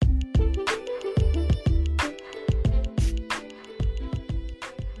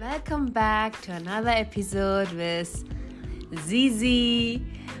welcome back to another episode with Zizi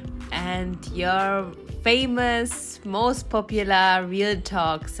and your famous, most popular real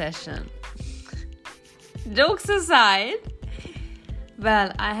talk session. Jokes aside,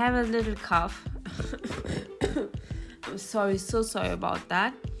 well, I have a little cough. I'm so sorry about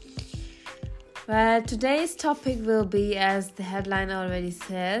that. But today's topic will be, as the headline already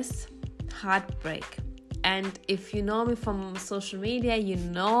says, heartbreak. And if you know me from social media, you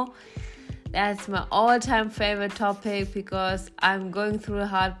know that's my all-time favorite topic because I'm going through a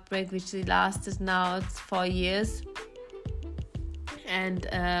heartbreak which lasted now 4 years. And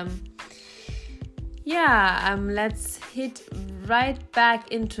let's hit right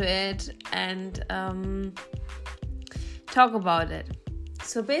back into it and talk about it.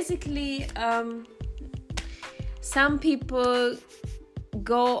 So basically, some people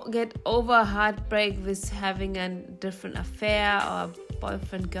get over heartbreak with having a different affair or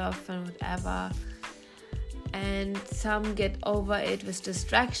boyfriend, girlfriend, whatever, and some get over it with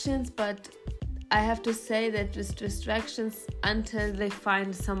distractions. But I have to say that with distractions until they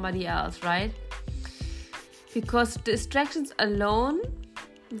find somebody else, right? Because distractions alone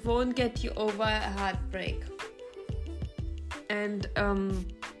won't get you over a heartbreak. And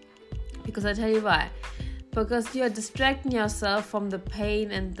because I tell you why. Because you are distracting yourself from the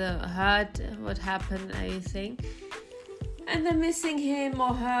pain and the hurt, what happened and everything. And then missing him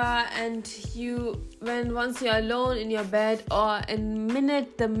or her, and once you're alone in your bed or the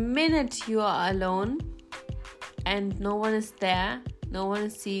minute you are alone and no one is there, no one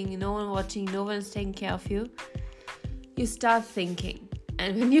is seeing you, no one watching, no one is taking care of you, you start thinking.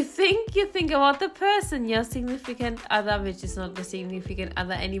 And when you think about the person, your significant other, which is not the significant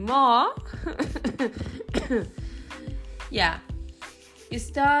other anymore. Yeah. You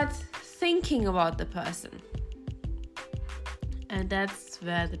start thinking about the person. And that's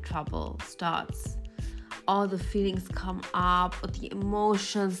where the trouble starts. All the feelings come up, the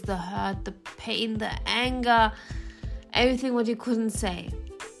emotions, the hurt, the pain, the anger, everything what you couldn't say.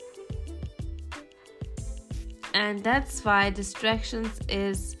 And that's why distractions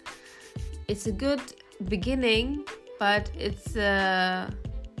it's a good beginning, but it's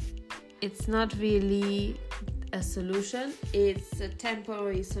not really a solution. It's a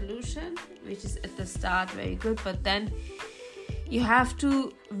temporary solution, which is at the start very good, but then you have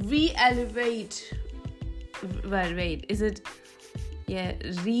to reevaluate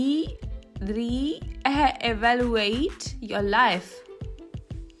your life.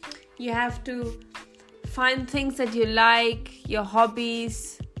 You have to find things that you like, your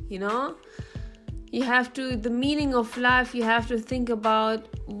hobbies, You have to, the meaning of life, you have to think about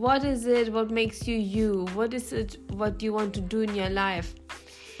what is it, what makes you you, what is it, what you want to do in your life.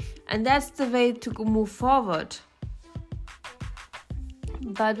 And that's the way to move forward.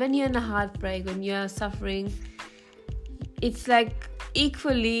 But when you're in a heartbreak, when you're suffering, it's like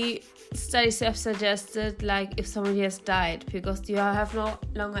equally, studies have suggested, like if somebody has died, because you have no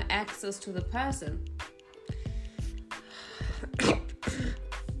longer access to the person.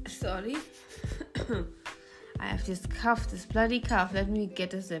 Sorry. I have this bloody cough. Let me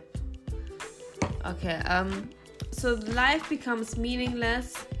get a sip. Okay, so life becomes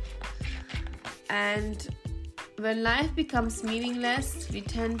meaningless, and when life becomes meaningless, we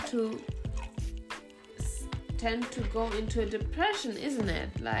tend to go into a depression, isn't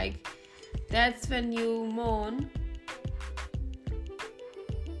it? Like, that's when you moan.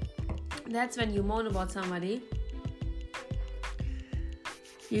 That's when you moan about somebody.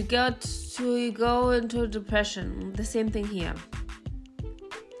 You go into depression. The same thing here.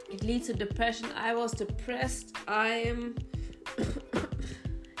 It leads to depression. I was depressed. I am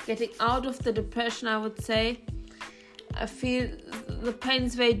getting out of the depression, I would say. I feel the pain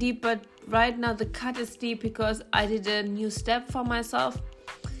is very deep, but right now the cut is deep because I did a new step for myself,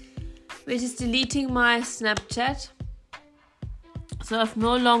 which is deleting my Snapchat. So I have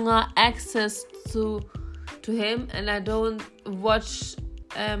no longer access to him, and I don't watch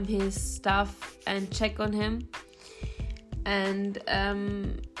his stuff and check on him, and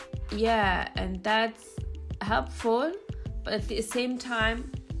and that's helpful. But at the same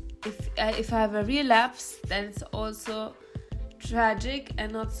time, if I have a relapse, then it's also tragic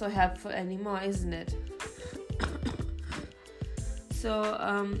and not so helpful anymore, isn't it? So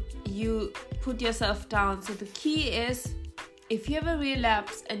you put yourself down. So the key is, if you have a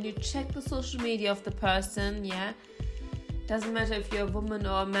relapse and you check the social media of the person, doesn't matter if you're a woman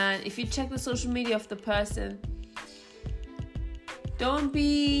or a man, if you check the social media of the person, don't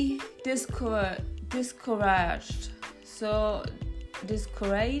be discouraged. So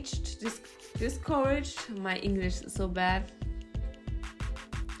discouraged, my English is so bad.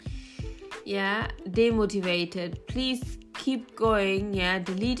 demotivated, please keep going.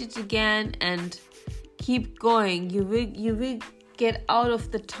 Delete it again and keep going. You will get out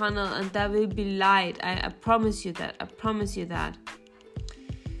of the tunnel and there will be light. I promise you that.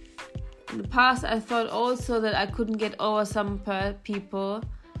 In the past, I thought also that I couldn't get over some people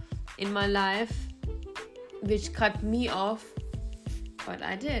in my life which cut me off, but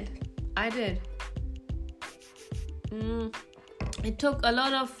I did. It took a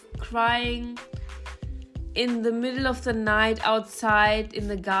lot of crying in the middle of the night outside in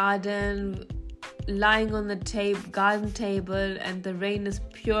the garden, lying on the garden table, and the rain is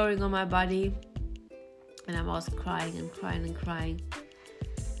pouring on my body, and I was crying and crying.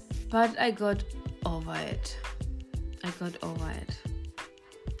 But I got over it.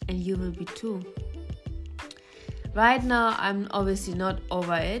 And you will be too. Right now, I'm obviously not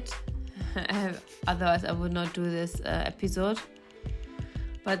over it. Otherwise, I would not do this episode.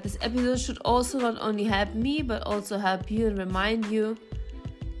 But this episode should also not only help me, but also help you and remind you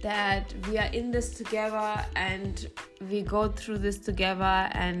that we are in this together and we go through this together,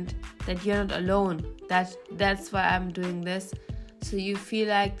 and that you're not alone. That's why I'm doing this. So you feel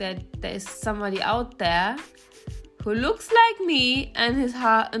like that there is somebody out there who looks like me and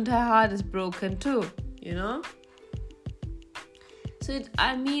her heart is broken too, So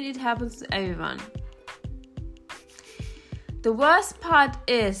it happens to everyone. The worst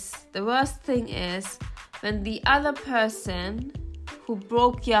thing is when the other person who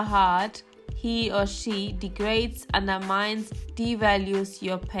broke your heart, he or she degrades, undermines, devalues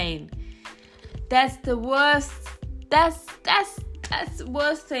your pain. That's the worst. That's the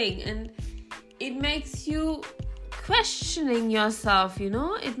worst thing, and it makes you questioning yourself.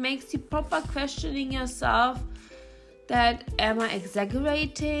 It makes you proper questioning yourself. That am I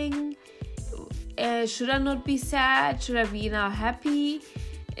exaggerating? Should I not be sad? Should I be now happy?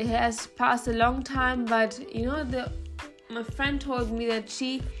 It has passed a long time, but my friend told me that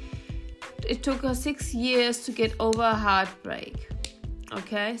it took her 6 years to get over a heartbreak.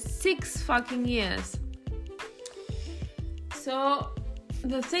 Okay, 6 fucking years. So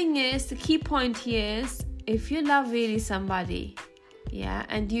the key point here is, if you love really somebody,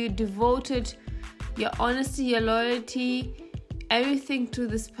 and you devoted your honesty, your loyalty, everything to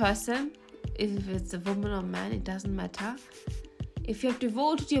this person, if it's a woman or man, it doesn't matter. If you have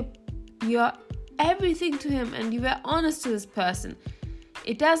devoted your everything to him and you were honest to this person,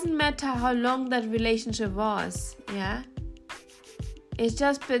 it doesn't matter how long that relationship was. It's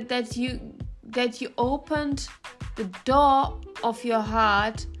just that you opened the door of your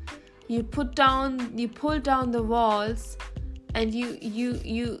heart, you pulled down the walls, and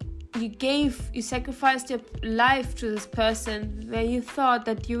you sacrificed your life to this person, where you thought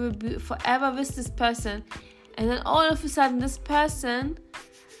that you will be forever with this person, and then all of a sudden this person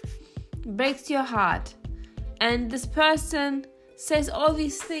breaks your heart, and this person says all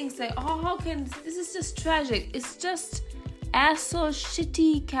these things like, how can this is just tragic. It's just asshole,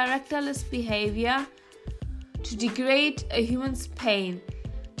 shitty, characterless behavior to degrade a human's pain.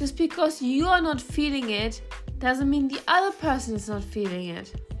 Just because you are not feeling it doesn't mean the other person is not feeling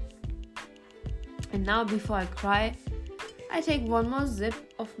it. And now, before I cry, I take one more sip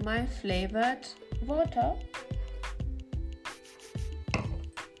of my flavored water.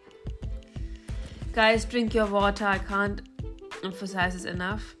 Guys, drink your water. I can't emphasize this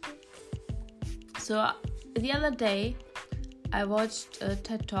enough. So, the other day, I watched a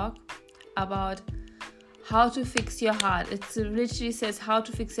TED Talk about how to fix your heart. It literally says how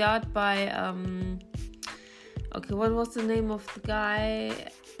to fix your heart by what was the name of the guy?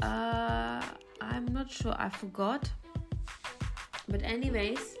 I'm not sure, I forgot. But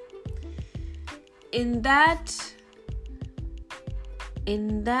anyways, in that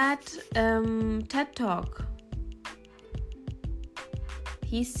TED Talk,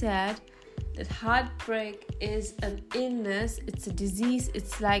 he said that heartbreak is an illness, it's a disease,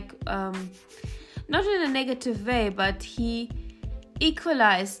 it's like not in a negative way, but he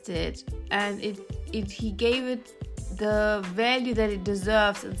equalized it, and he gave it the value that it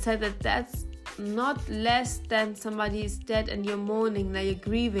deserves, and said that that's not less than somebody is dead and you're mourning, that you're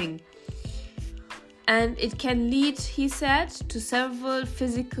grieving. And it can lead, he said, to several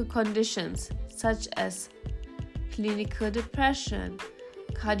physical conditions such as clinical depression,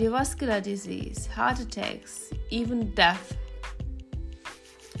 cardiovascular disease, heart attacks, even death.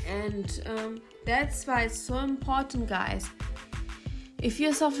 And that's why it's so important, guys. If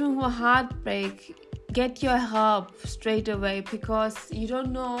you're suffering from a heartbreak, get your help straight away, because you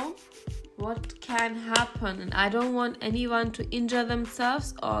don't know what can happen, and I don't want anyone to injure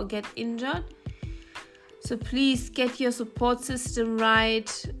themselves or get injured. So please get your support system right.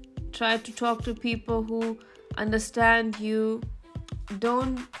 Try to talk to people who understand you.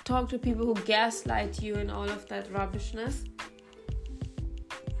 Don't talk to people who gaslight you and all of that rubbishness.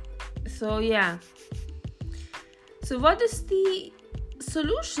 So yeah. So what is the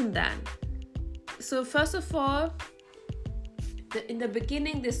solution then? So first of all, in the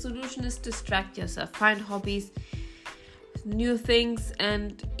beginning, the solution is distract yourself. Find hobbies, new things,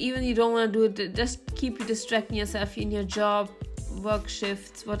 and even you don't want to do it, just keep you distracting yourself in your job, work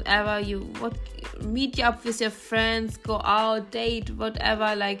shifts, whatever meet you up with your friends, go out, date,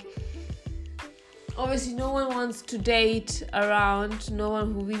 whatever. Like, obviously no one wants to date around. No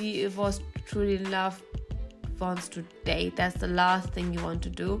one who really was truly in love wants to date. That's the last thing you want to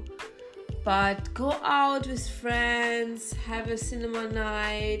do. But go out with friends, have a cinema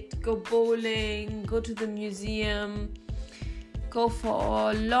night, go bowling, go to the museum, go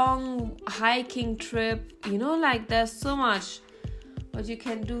for a long hiking trip. Like, there's so much what you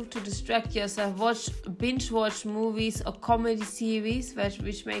can do to distract yourself. Binge watch movies or comedy series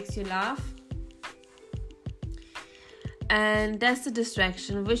which makes you laugh. And that's the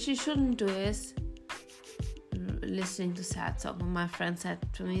distraction. Which you shouldn't do is listening to sad songs. My friend said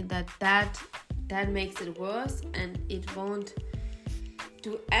to me that makes it worse, and it won't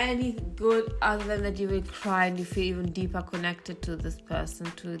do any good other than that you will cry and you feel even deeper connected to this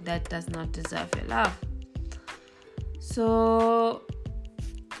person that does not deserve your love. So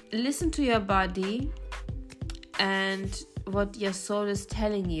listen to your body and what your soul is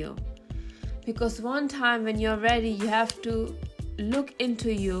telling you, because one time when you're ready, you have to look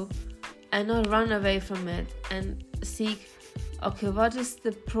into you and not run away from it and seek, okay, what is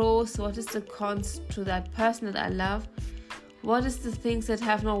the pros, what is the cons to that person that I love, what is the things that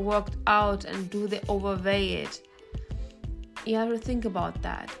have not worked out, and do they overweigh it? You have to think about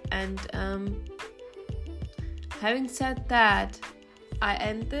that. And having said that, I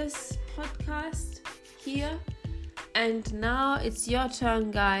end this podcast here, and now it's your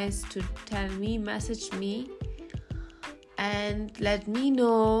turn, guys, to message me and let me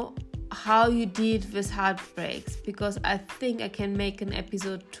know how you deal with heartbreaks, because I think I can make an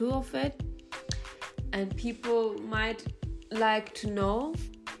episode 2 of it, and people might like to know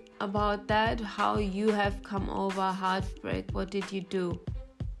about that, how you have come over heartbreak, what did you do.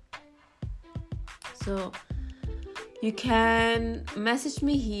 So you can message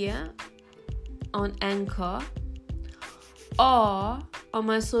me here on Anchor or on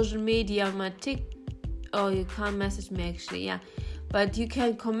my social media, on my you can't message me actually, yeah. But you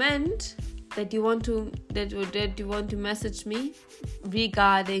can comment that you want to message me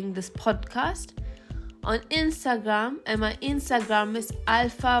regarding this podcast on Instagram, and my Instagram is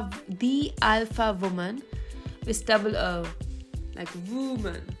the Alpha Woman with double O, like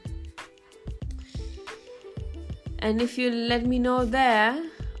woman. And if you let me know there,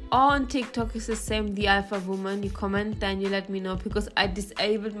 or on TikTok is the same, the Alpha Woman. You comment, then you let me know, because I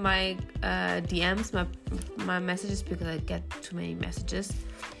disabled my DMs, my messages, because I get too many messages.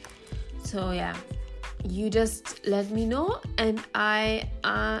 So yeah, you just let me know, and I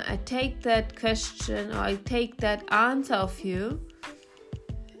take that question, or I take that answer of you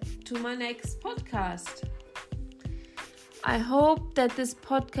to my next podcast. I hope that this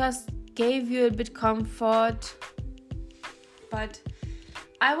podcast gave you a bit comfort, but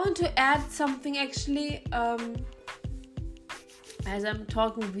I want to add something actually, as I'm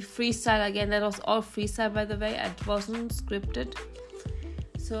talking with freestyle again. That was all freestyle, by the way. It wasn't scripted.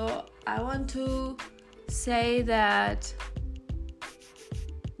 So I want to say that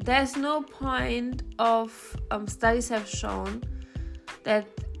there's no point of, studies have shown that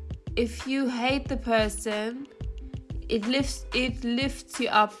if you hate the person, it lifts you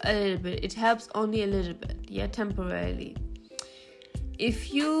up a little bit. It helps only a little bit, yeah, temporarily.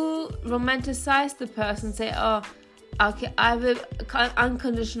 If you romanticize the person, say, oh, okay, I will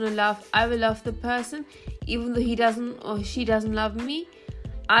unconditional love, I will love the person, even though he doesn't or she doesn't love me,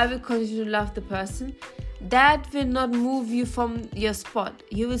 I will continue to love the person. That will not move you from your spot.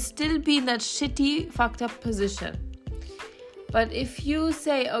 You will still be in that shitty, fucked up position. But if you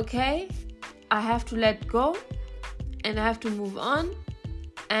say, okay, I have to let go and I have to move on,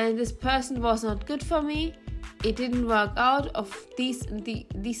 and this person was not good for me, it didn't work out of these and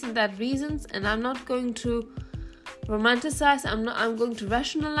that reasons, and I'm not going to romanticize, I'm going to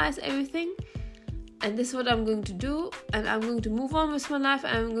rationalize everything, and this is what I'm going to do, and I'm going to move on with my life.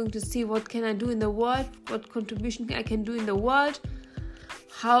 I'm going to see what can I do in the world, what contribution I can do in the world,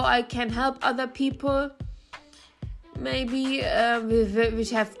 how I can help other people, maybe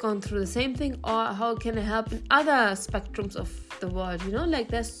which have gone through the same thing, or how can I help in other spectrums of the world. Like,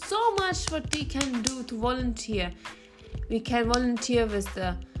 there's so much what we can do to volunteer. We can volunteer with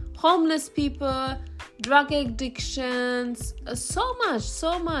the homeless people, drug addictions, so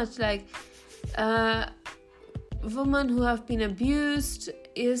much, like women who have been abused,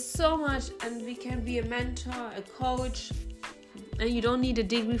 is so much. And we can be a mentor, a coach, and you don't need a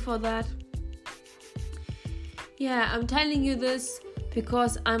degree for that. Yeah, I'm telling you this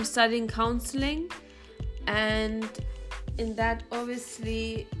because I'm studying counseling, and in that,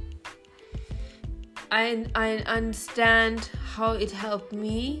 obviously, I understand how it helped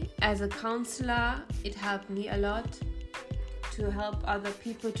me as a counselor. It helped me a lot to help other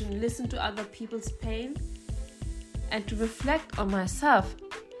people, to listen to other people's pain, and to reflect on myself.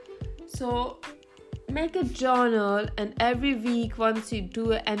 So make a journal, and every week, once you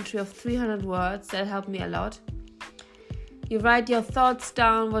do an entry of 300 words, that helped me a lot. You write your thoughts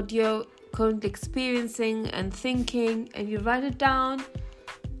down, what you're currently experiencing and thinking, and you write it down.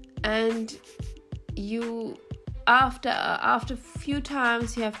 And you, after a few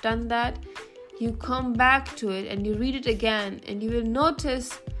times you have done that, you come back to it and you read it again, and you will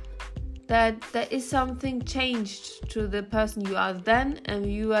notice that there is something changed to the person you are then and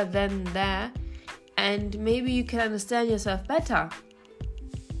you are then there, and maybe you can understand yourself better.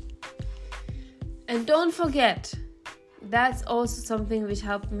 And don't forget, that's also something which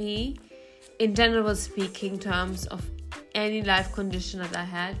helped me in general speaking terms of any life condition that I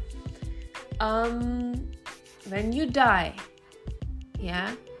had. When you die,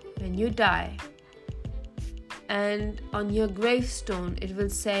 and on your gravestone it will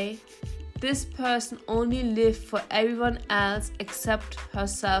say, this person only lived for everyone else except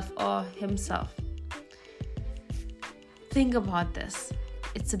herself or himself. Think about this.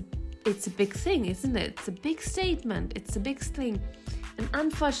 It's a big thing, isn't it? It's a big statement. It's a big thing. And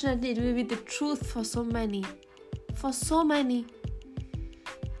unfortunately, it will be the truth for so many.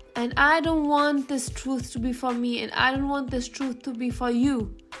 And I don't want this truth to be for me, and I don't want this truth to be for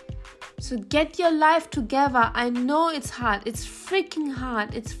you. So get your life together. I know it's hard. It's freaking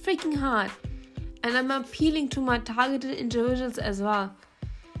hard. And I'm appealing to my targeted individuals as well.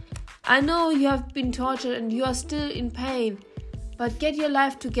 I know you have been tortured and you are still in pain, but get your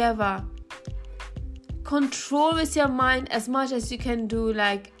life together. Control with your mind as much as you can do.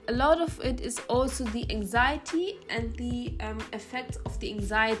 Like, a lot of it is also the anxiety and the effects of the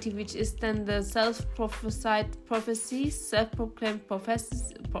anxiety, which is then the self-proclaimed prophecies.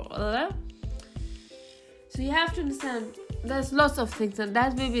 So you have to understand, there's lots of things, and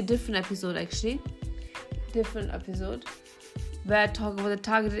that will be a different episode where I talk about the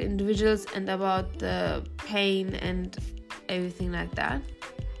targeted individuals and about the pain and everything like that.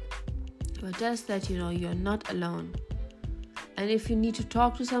 But just that you know, you're not alone. And if you need to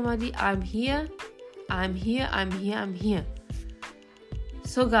talk to somebody, I'm here.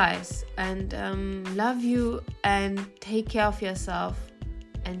 So guys, and love you, and take care of yourself,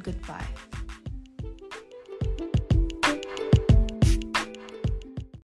 and goodbye.